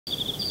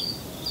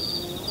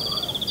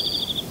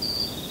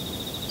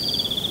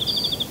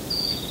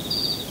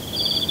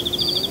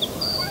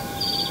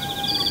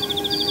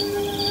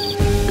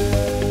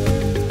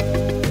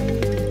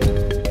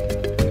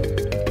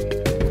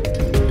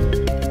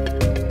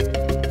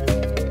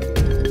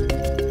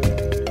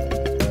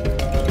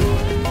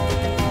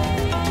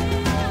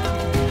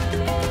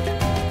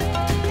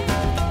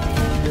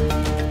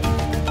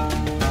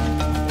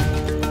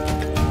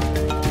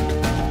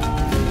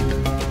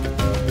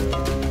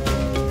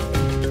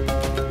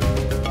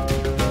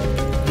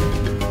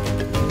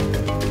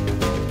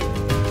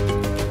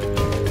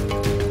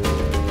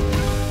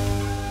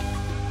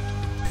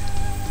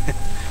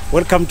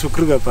Welcome to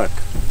Kruger Park.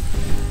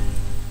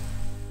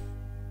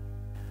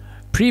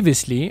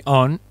 Previously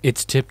on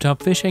It's Tip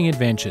Top Fishing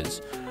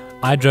Adventures,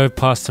 I drove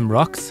past some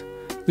rocks.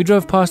 We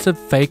drove past a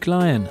fake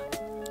lion.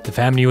 The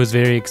family was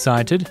very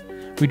excited.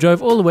 We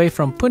drove all the way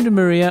from Punta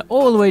Maria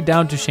all the way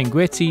down to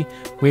Shengwedzi,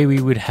 where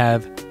we would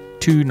have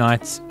 2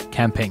 nights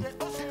camping.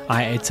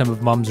 I ate some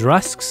of Mom's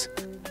rusks.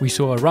 We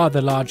saw a rather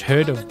large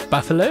herd of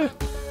buffalo.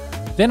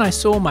 Then I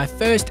saw my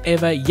first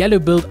ever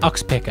yellow-billed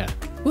oxpecker.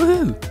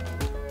 Woohoo!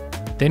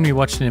 Then we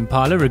watched an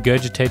impala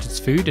regurgitate its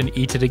food and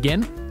eat it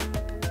again.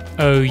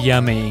 Oh,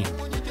 yummy.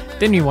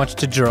 Then we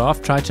watched a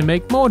giraffe try to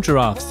make more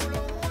giraffes.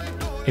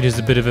 It is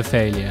a bit of a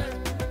failure.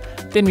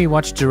 Then we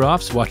watched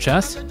giraffes watch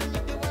us,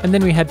 and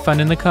then we had fun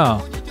in the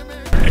car.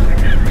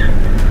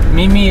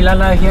 Mimi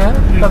Lala here,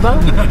 Baba?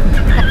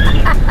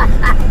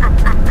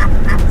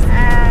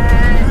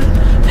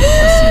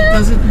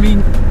 Does it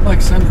mean like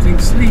something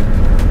sleep?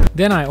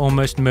 Then I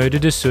almost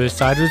murdered a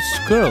suicidal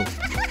squirrel.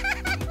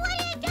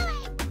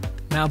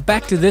 Now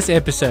back to this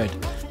episode.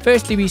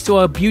 Firstly, we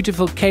saw a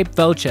beautiful Cape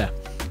vulture.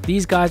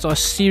 These guys are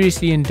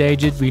seriously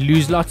endangered. We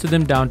lose lots of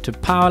them down to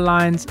power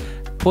lines,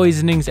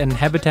 poisonings and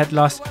habitat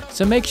loss.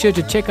 So make sure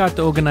to check out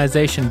the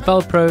organization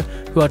Vulpro,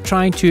 who are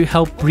trying to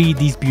help breed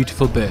these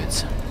beautiful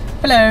birds.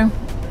 Hello,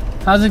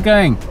 how's it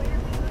going?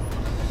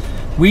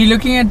 We're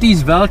looking at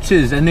these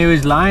vultures and there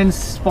was lions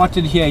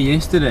spotted here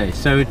yesterday,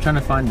 so we're trying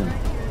to find them.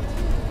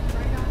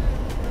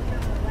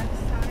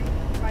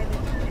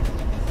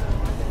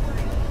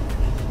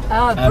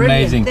 Oh, brilliant.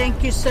 Amazing.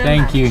 Thank you so much.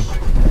 Thank you.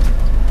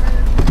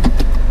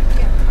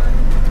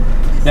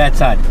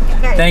 That's it.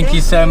 Okay, thank you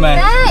so much.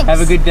 Thanks.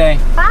 Have a good day.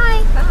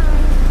 Bye.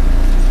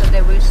 So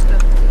they were stuck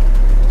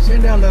there.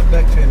 Send our love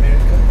back to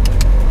America.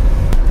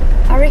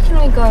 I reckon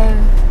we go.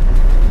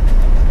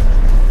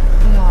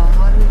 Yeah,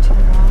 how do we turn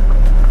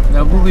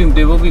around?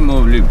 There will be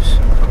more loops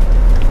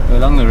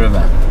along the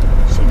river.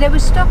 See, they were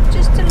stopped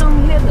just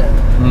along here though.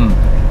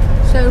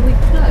 So we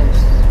close.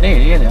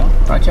 There they are.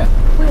 Right here.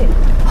 Where?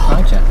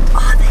 Right here.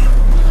 Oh, they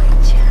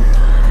right here.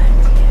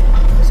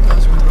 These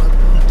guys went right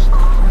past.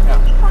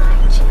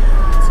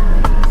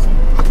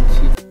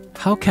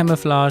 How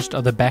camouflaged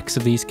are the backs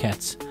of these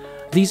cats?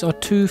 These are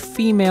 2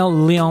 female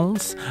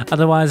lions,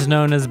 otherwise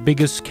known as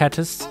biggest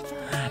catus,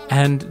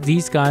 and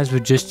these guys were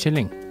just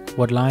chilling.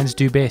 What lions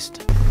do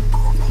best.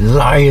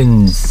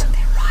 Lions!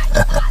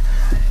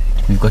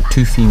 We've got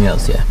 2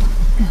 females here.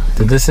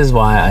 So this is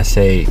why I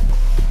say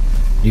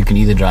you can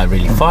either drive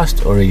really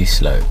fast or really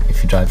slow.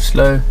 If you drive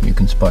slow, you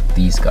can spot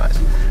these guys.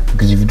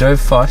 Because if you drove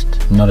fast,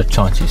 not a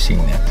chance you're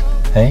seeing that.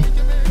 Hey?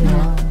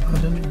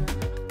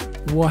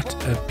 What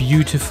a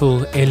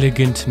beautiful,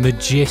 elegant,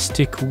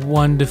 majestic,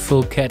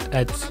 wonderful cat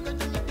at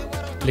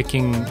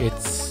licking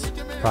its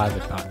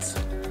private parts.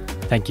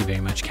 Thank you very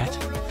much, cat.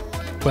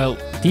 Well,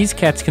 these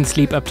cats can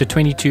sleep up to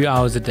 22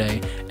 hours a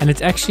day, and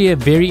it's actually a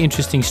very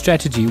interesting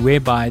strategy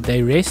whereby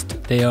they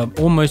rest, they are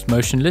almost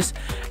motionless,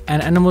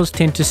 and animals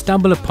tend to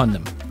stumble upon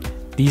them.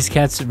 These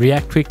cats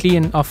react quickly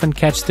and often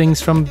catch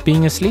things from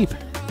being asleep.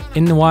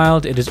 In the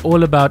wild, it is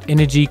all about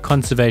energy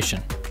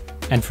conservation.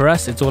 And for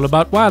us, it's all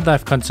about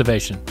wildlife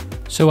conservation.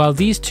 So while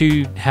these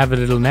 2 have a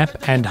little nap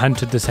and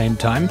hunt at the same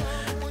time,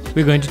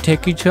 we're going to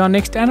take you to our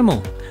next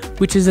animal,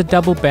 which is a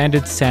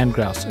double-banded sand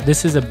grouse.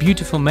 This is a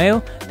beautiful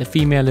male, the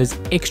female is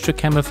extra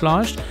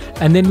camouflaged,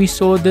 and then we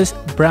saw this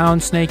brown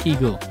snake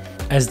eagle.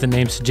 As the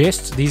name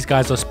suggests, these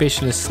guys are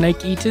specialist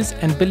snake eaters,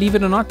 and believe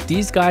it or not,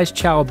 these guys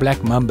chow black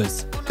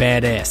mambas.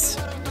 Badass.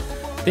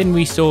 Then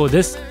we saw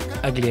this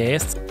ugly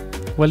ass.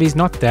 Well, he's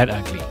not that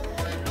ugly.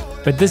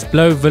 But this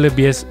blow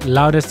wildebeest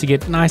allowed us to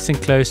get nice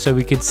and close so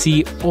we could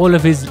see all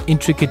of his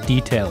intricate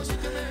details,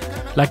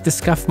 like the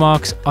scuff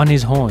marks on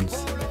his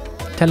horns,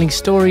 telling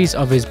stories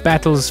of his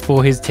battles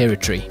for his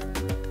territory.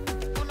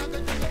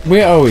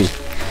 Where are we?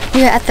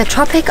 We are at the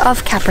Tropic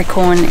of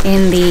Capricorn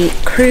in the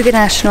Kruger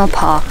National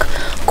Park,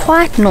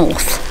 quite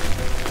north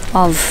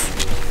of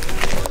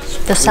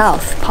the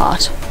south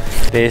part.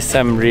 There's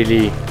some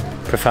really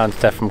profound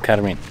stuff from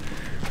Carmen.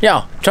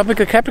 Yeah, Tropic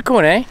of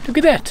Capricorn, eh? Look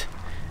at that.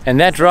 And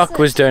that rock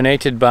was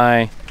donated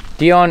by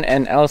Dion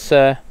and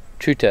Elsa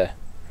Truter,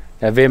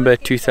 November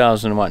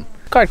 2001.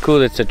 Quite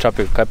cool it's a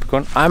Tropic of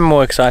Capricorn. I'm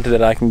more excited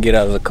that I can get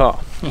out of the car.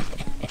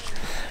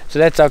 So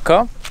that's our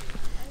car.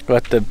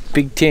 Got the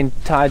big tent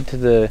tied to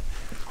the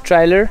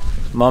trailer.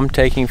 Mom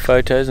taking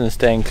photos and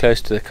staying close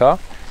to the car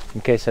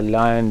in case a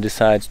lion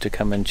decides to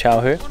come and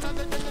chow her.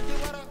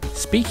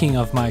 Speaking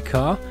of my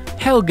car,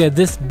 Helga,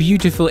 this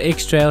beautiful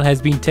X-Trail,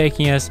 has been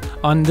taking us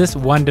on this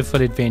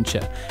wonderful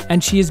adventure,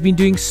 and she has been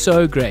doing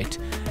so great.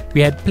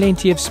 We had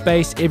plenty of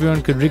space,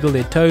 everyone could wriggle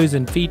their toes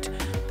and feet,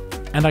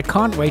 and I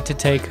can't wait to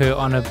take her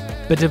on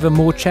a bit of a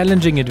more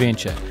challenging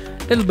adventure.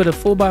 A little bit of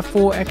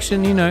 4x4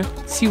 action, you know,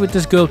 see what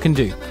this girl can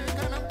do.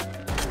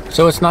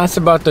 So what's nice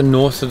about the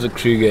north of the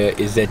Kruger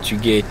is that you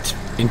get,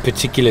 in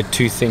particular,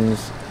 two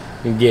things.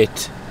 You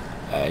get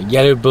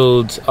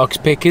yellow-billed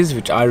oxpeckers,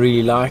 which I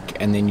really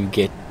like, and then you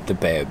get the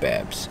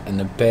baobabs. And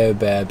the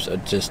baobabs are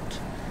just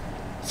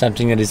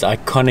something that is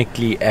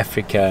iconically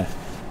Africa.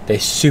 They're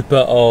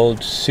super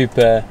old,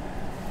 super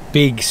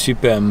big,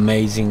 super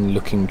amazing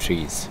looking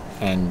trees.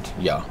 And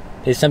yeah,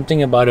 there's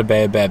something about a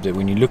baobab that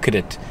when you look at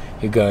it,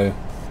 you go,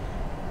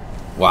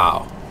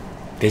 wow,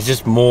 there's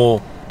just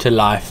more to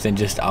life than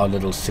just our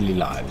little silly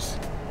lives.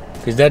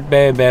 Because that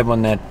baobab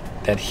on that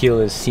hill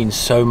has seen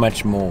so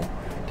much more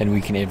than we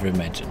can ever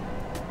imagine.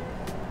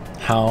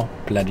 How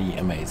bloody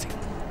amazing.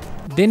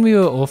 Then we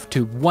were off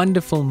to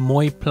wonderful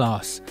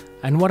Mooiplaas,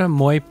 and what a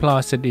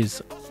Mooiplaas it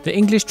is. The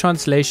English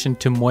translation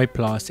to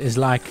Mooiplaas is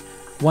like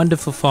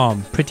wonderful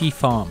farm, pretty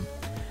farm,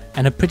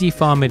 and a pretty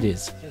farm it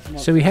is.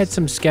 So we had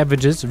some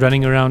scavengers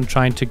running around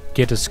trying to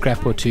get a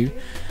scrap or two,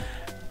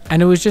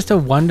 and it was just a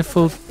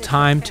wonderful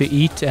time to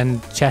eat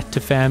and chat to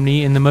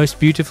family in the most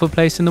beautiful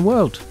place in the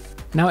world.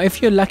 Now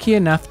if you're lucky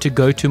enough to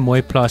go to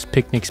Mooiplaas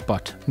picnic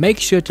spot, make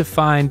sure to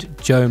find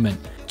Joman.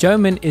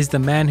 Joman is the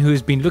man who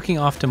has been looking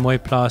after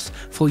Mooiplaas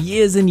for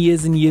years and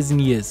years and years and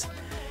years.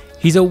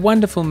 He's a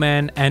wonderful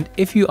man, and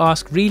if you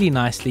ask really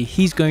nicely,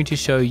 he's going to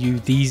show you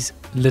these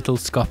little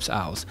scops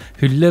owls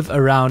who live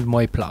around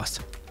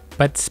Mooiplaas.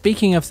 But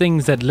speaking of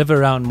things that live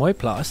around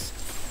Mooiplaas,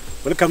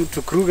 Welcome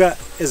to Kruger.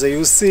 As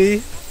you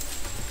see,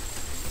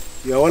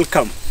 you are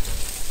welcome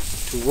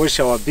to watch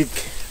our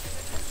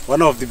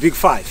one of the big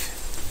five,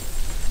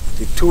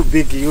 the two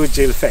big huge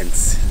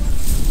elephants.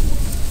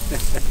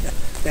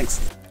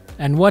 Thanks.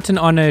 and what an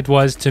honor it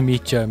was to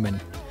meet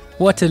Joman.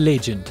 What a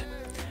legend.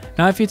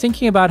 Now if you're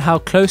thinking about how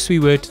close we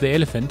were to the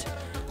elephant,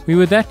 we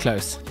were that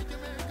close.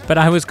 But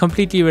I was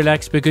completely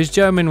relaxed because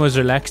Joman was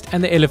relaxed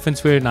and the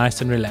elephants were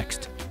nice and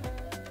relaxed.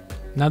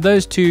 Now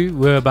those two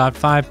were about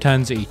 5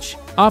 tons each.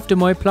 After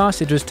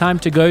Mooiplaas, it was time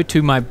to go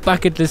to my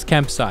bucket list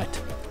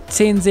campsite,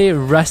 Tsendze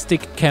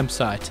Rustic Camp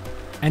Site.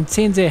 And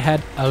Tsendze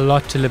had a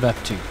lot to live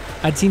up to.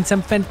 I'd seen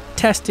some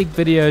fantastic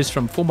videos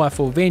from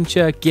 4x4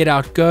 Venture, Get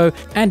Out Go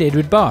and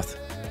Edward Bath.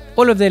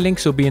 All of their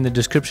links will be in the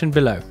description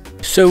below.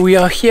 So we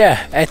are here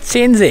at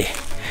Tsendze.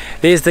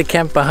 There's the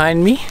camp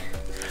behind me.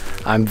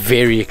 I'm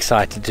very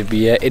excited to be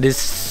here. It is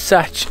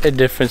such a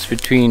difference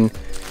between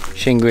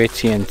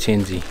Shengwedzi and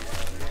Tsendze.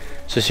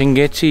 So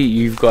Shengwedzi,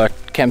 you've got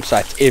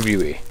campsites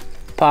everywhere,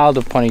 piled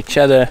upon each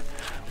other,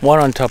 one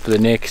on top of the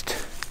next.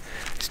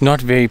 It's not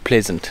very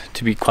pleasant,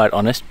 to be quite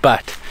honest,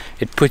 but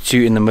it puts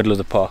you in the middle of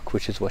the park,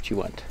 which is what you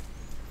want.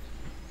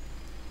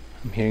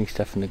 I'm hearing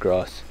stuff in the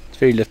grass. It's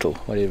very little,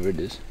 whatever it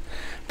is.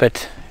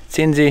 But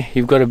Tsendze,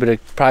 you've got a bit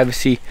of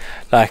privacy.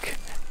 Like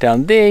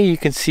down there, you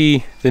can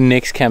see the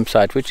next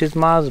campsite, which is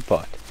miles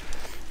apart.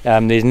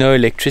 There's no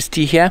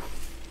electricity here,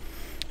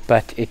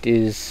 but it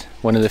is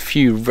one of the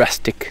few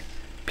rustic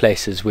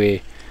places where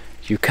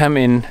you come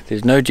in,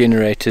 there's no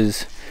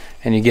generators,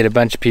 and you get a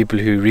bunch of people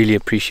who really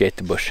appreciate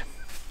the bush.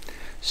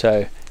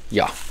 So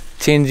yeah,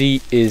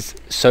 Tsendze is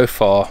so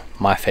far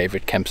my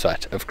favorite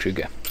campsite of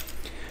Kruger.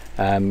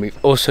 We've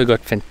also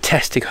got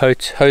fantastic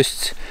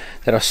hosts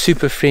that are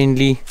super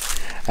friendly.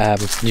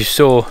 You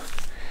saw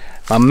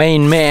my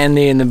main man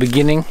there in the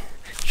beginning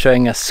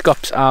showing us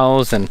scops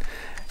owls and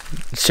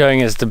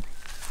showing us the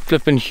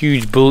flippin'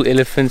 huge bull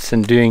elephants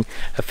and doing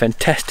a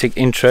fantastic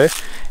intro,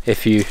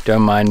 if you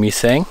don't mind me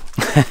saying.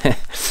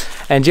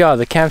 And yeah,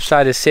 the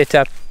campsite is set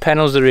up,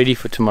 panels are ready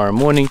for tomorrow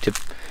morning to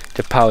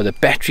power the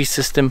battery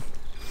system.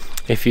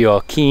 If you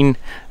are keen,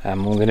 we're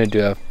going to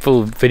do a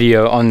full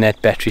video on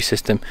that battery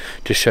system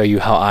to show you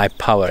how I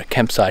power a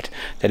campsite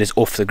that is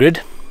off the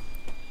grid.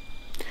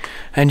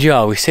 And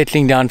yeah, we're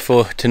settling down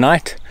for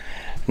tonight.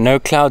 No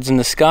clouds in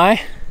the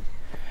sky,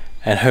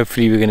 and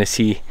hopefully we're going to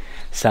see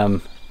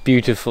some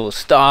beautiful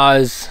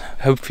stars,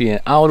 hopefully an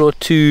owl or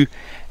two,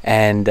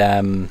 and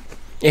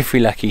if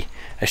we're lucky,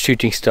 a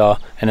shooting star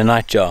and a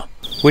nightjar.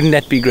 Wouldn't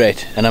that be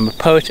great? And I'm a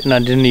poet and I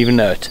didn't even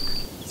know it.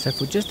 so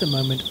for just a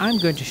moment I'm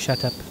going to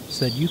shut up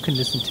so that you can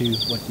listen to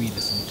what we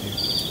listen to.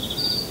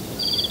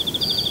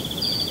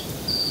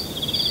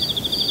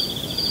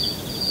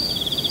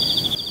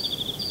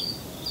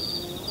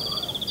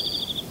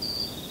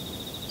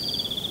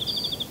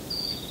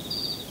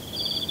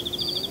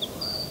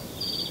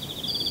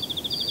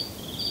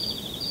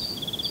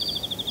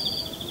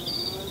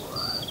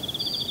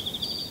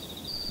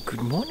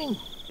 Good morning.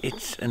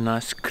 It's a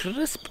nice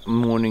crisp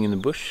morning in the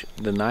bush.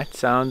 The night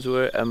sounds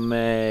were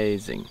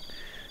amazing.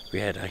 We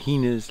had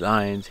hyenas,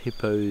 lions,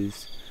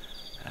 hippos,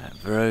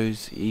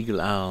 vrows, eagle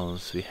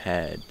owls. We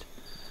had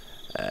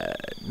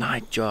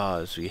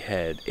nightjars. We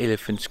had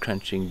elephants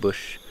crunching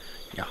bush.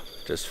 Yeah,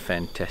 just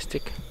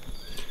fantastic.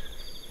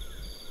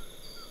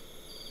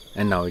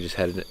 and now we just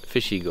had a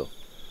fish eagle.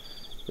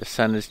 The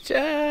sun is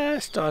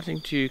just starting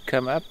to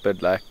come up,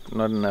 but like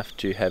not enough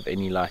to have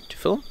any light to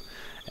film,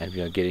 and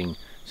we are getting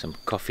some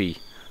coffee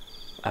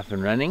up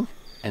and running,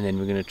 and then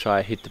we're going to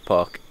try hit the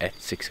park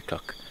at 6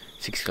 o'clock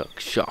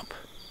sharp,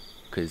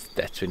 because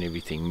that's when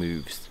everything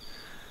moves.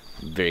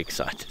 I'm very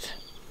excited.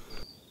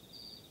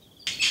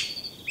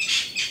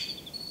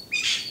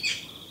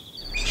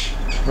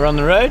 We're on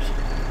the road.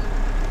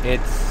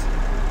 It's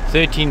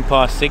 13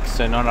 past 6,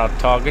 so not our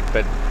target,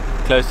 but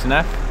close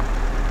enough.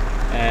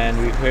 And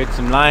we've heard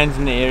some lions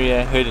in the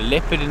area, heard a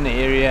leopard in the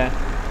area,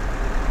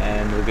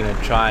 and we're going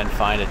to try and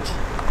find it.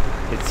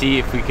 Let's see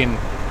if we can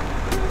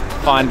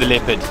find the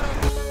leopard.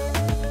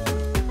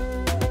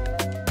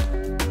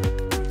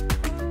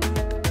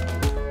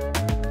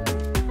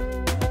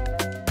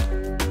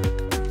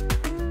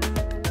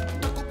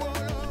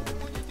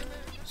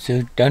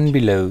 So down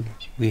below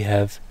we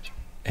have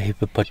a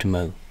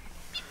hippopotamo.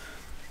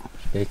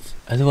 It's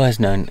otherwise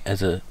known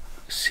as a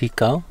sea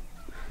cow,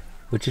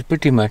 which is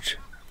pretty much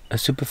a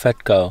super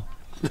fat cow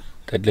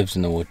that lives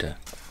in the water.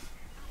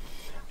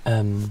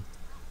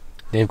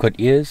 They've got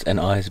ears and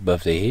eyes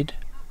above their head,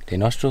 their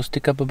nostrils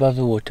stick up above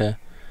the water,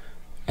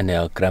 and they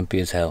are grumpy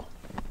as hell.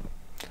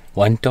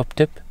 One top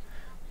tip: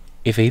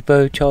 if a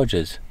hippo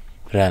charges,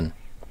 run.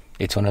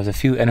 It's one of the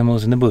few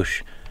animals in the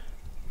bush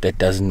that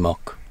doesn't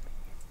mock.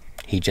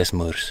 He just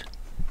moors.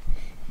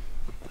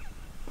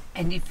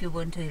 And if you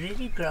want a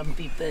really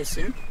grumpy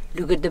person,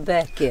 look at the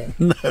back here.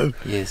 No.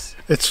 Yes.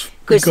 It's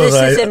Because this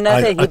is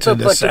another I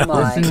uttered a sound.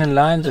 Listen, hippopotami. the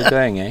lions are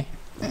going, eh?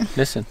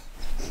 Listen.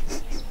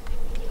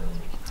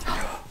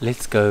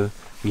 Let's go.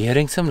 We're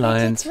hearing some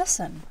lions. Let's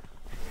listen.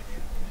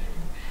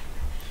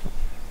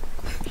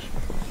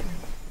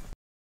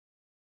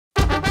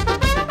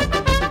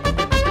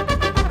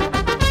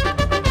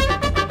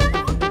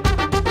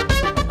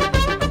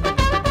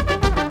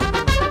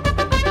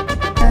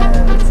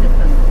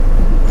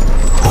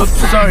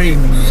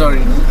 Sorry.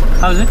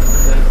 How's it?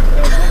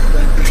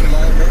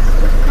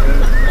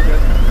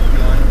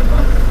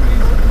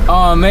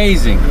 Oh,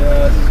 amazing.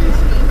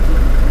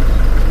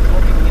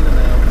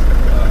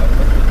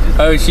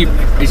 Oh,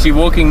 is she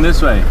walking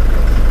this way?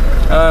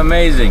 Oh,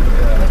 amazing.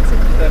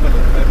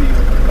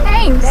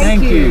 Thanks.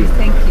 Thank you.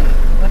 Thank you.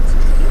 What's it?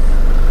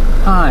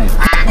 Hi.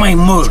 My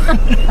moor.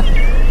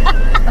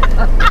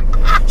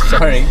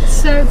 Sorry.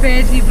 So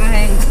badly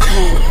behaved.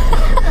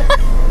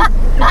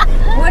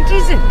 What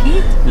is it,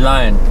 Keith?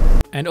 Lion.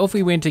 And off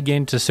we went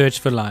again to search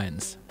for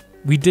lions.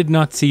 We did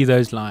not see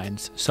those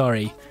lions,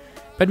 sorry.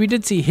 But we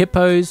did see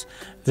hippos,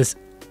 this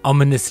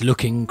ominous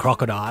looking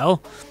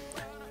crocodile,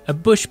 a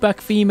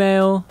bushbuck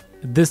female,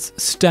 this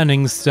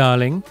stunning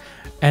starling,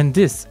 and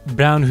this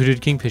brown hooded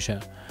kingfisher.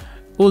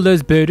 All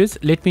those birders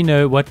let me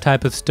know what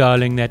type of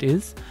starling that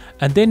is.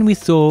 And then we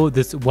saw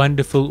this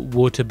wonderful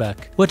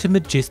waterbuck. What a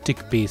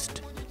majestic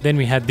beast. Then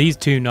we had these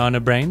two Nana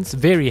brains,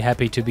 very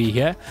happy to be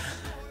here.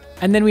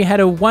 And then we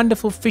had a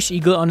wonderful fish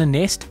eagle on a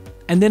nest,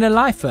 and then a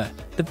lifer,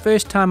 the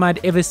first time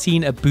I'd ever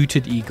seen a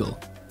booted eagle.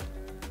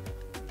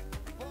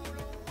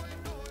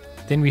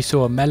 Then we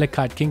saw a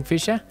malachite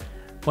kingfisher,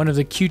 one of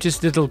the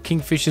cutest little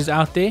kingfishers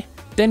out there.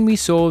 Then we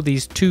saw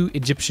these two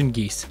Egyptian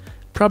geese,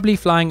 probably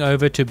flying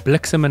over to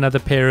bliksem another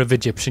pair of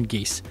Egyptian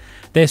geese.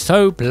 They're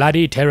so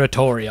bloody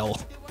territorial.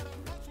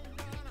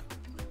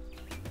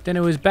 Then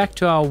it was back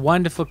to our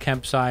wonderful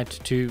campsite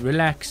to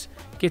relax,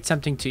 get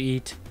something to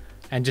eat,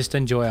 and just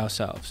enjoy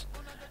ourselves.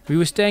 We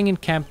were staying in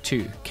Camp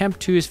 2. Camp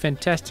 2 is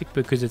fantastic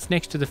because it's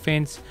next to the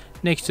fence,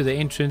 next to the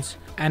entrance,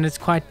 and it's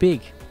quite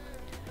big.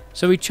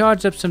 So we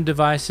charged up some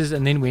devices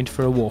and then went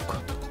for a walk.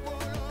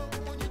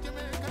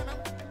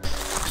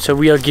 So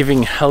we are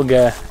giving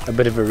Helga a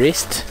bit of a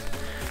rest,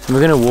 and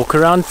we're going to walk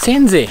around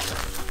Tsendze.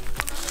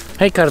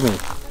 Hey Carmi.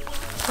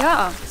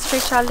 Yeah,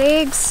 stretch our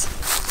legs.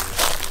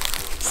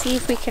 See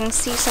if we can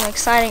see some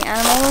exciting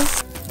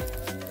animals.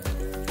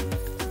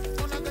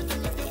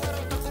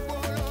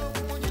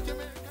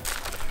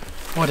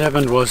 What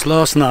happened was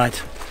last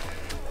night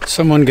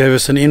someone gave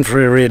us an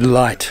infrared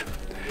light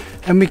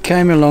and we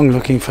came along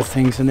looking for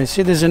things, and they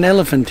said there's an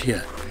elephant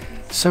here.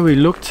 So we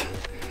looked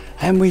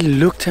and we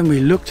looked and we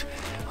looked.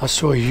 I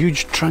saw a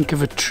huge trunk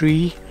of a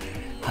tree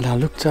and I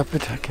looked up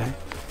it,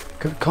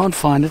 can't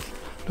find it.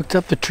 Looked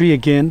up the tree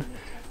again.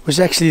 It was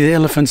actually the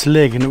elephant's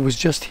leg, and it was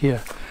just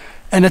here.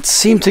 And it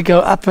seemed to go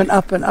up and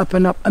up and up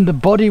and up, and the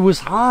body was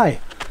high,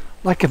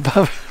 like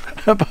above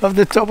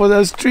the top of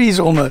those trees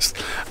almost.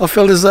 I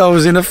felt as though I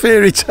was in a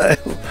fairy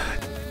tale.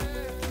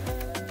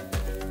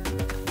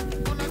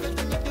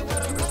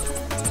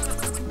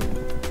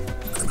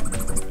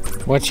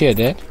 What's here,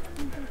 Dad?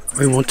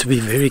 We want to be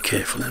very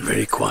careful and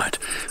very quiet,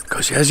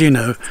 because as you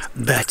know,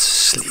 bats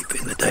sleep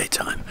in the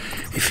daytime.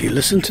 If you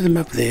listen to them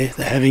up there,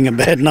 they're having a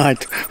bad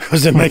night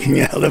because they're making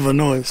a hell of a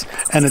noise,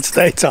 and it's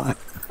daytime.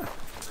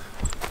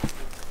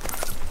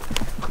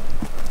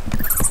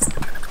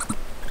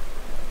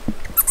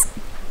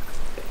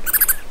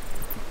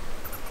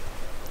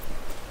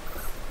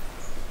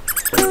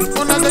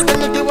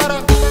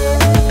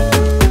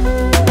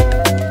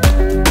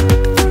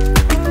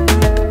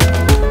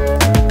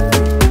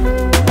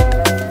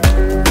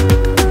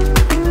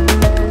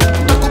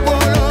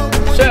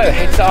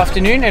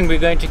 afternoon and we're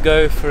going to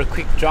go for a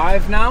quick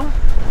drive now,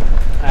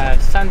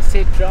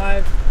 sunset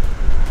drive,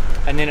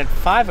 and then at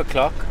 5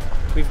 o'clock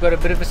we've got a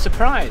bit of a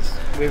surprise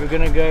where we're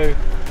going to go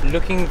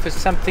looking for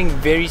something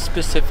very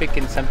specific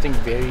and something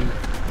very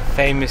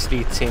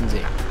famously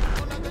Tsendze.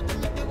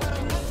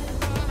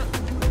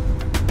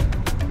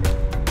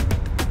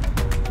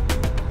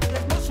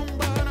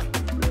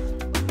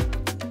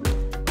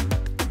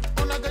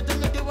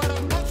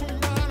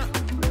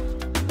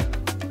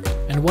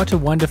 And what a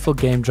wonderful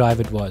game drive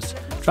it was.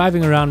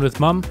 Driving around with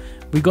Mom,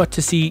 we got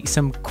to see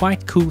some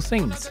quite cool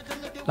things,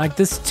 like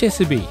this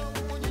tsessebe.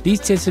 These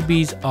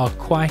tsessebes are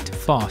quite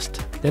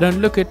fast. They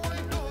don't look it,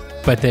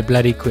 but they're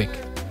bloody quick.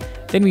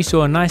 Then we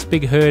saw a nice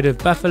big herd of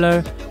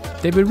buffalo.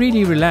 They were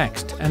really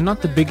relaxed and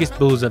not the biggest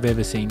bulls I've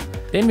ever seen.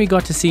 Then we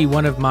got to see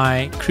one of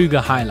my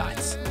Kruger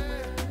highlights.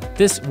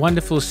 This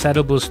wonderful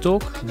saddlebull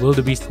stork,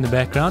 wildebeest in the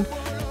background,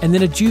 and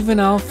then a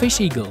juvenile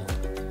fish eagle.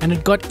 And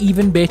it got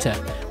even better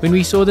when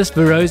we saw this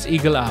Verreaux's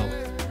eagle owl.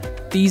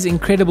 These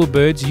incredible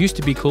birds used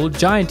to be called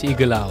giant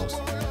eagle owls.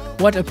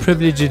 What a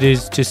privilege it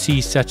is to see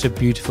such a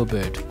beautiful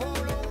bird.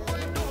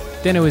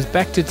 Then it was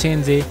back to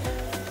Tsendze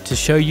to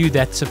show you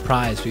that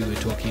surprise we were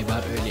talking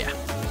about earlier.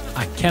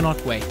 I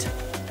cannot wait.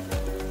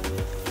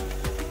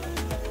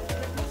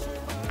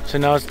 So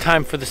now it's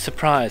time for the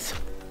surprise.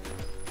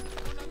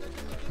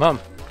 Mom,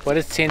 what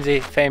is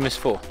Tsendze famous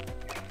for?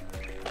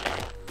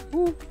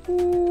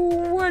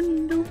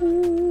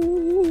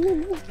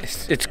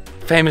 It's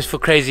famous for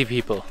crazy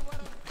people.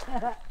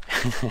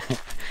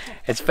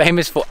 It's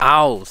famous for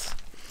owls.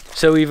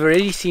 So we've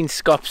already seen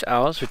Scops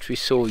owls, which we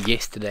saw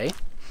yesterday,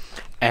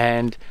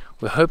 and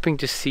we're hoping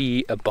to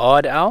see a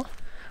barred owl,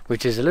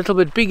 which is a little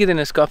bit bigger than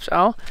a Scops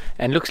owl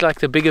and looks like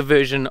the bigger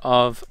version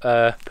of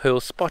a pearl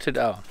spotted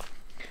owl.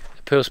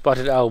 The pearl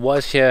spotted owl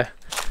was here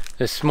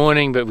this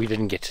morning, but we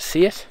didn't get to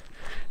see it.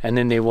 And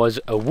then there was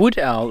a wood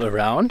owl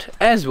around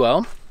as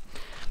well,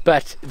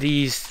 but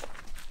these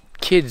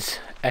kids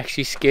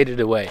actually scared it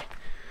away,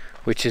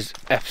 which is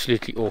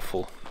absolutely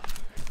awful.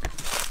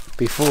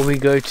 Before we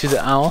go to the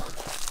owl,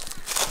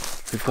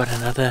 we've got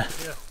another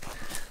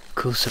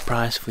cool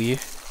surprise for you,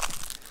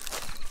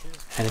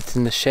 and it's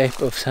in the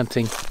shape of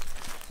something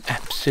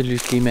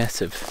absolutely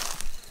massive.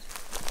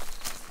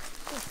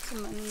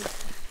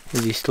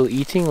 Is he still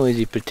eating or is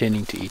he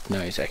pretending to eat? No,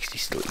 he's actually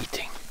still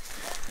eating.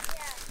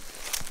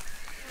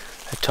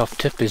 A top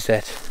tip is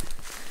that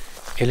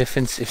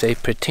elephants, if they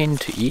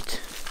pretend to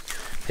eat,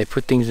 they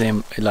put things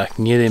in like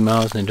near their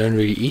mouths and they don't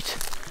really eat.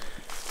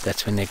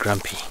 That's when they're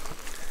grumpy.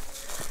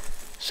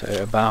 So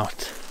about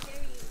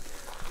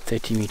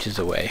 30 meters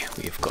away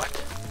we've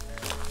got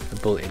a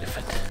bull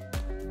elephant.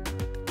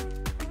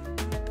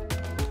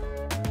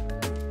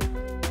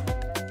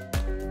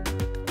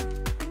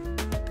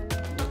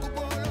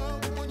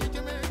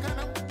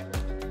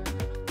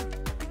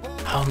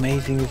 How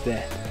amazing is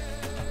that?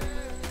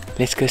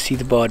 Let's go see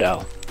the barred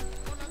owl.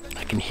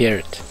 I can hear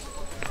it.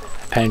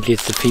 Apparently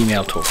it's the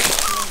female talking.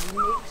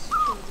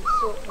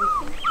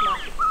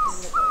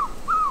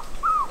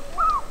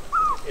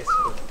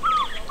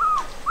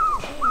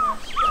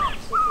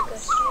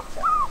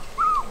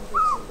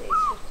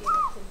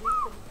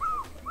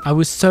 I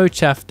was so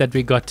chuffed that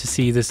we got to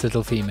see this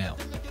little female.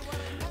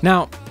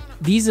 Now,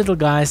 these little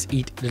guys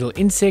eat little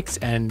insects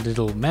and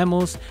little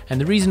mammals, and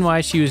the reason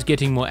why she was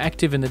getting more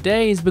active in the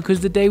day is because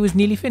the day was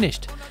nearly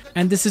finished.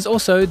 And this is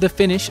also the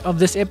finish of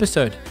this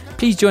episode.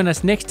 Please join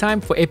us next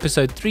time for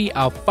episode 3,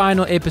 our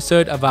final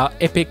episode of our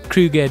epic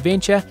Kruger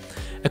adventure.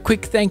 A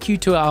quick thank you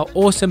to our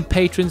awesome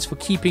patrons for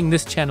keeping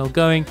this channel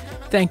going.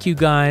 Thank you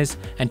guys.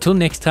 Until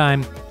next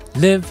time,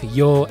 live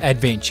your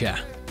adventure.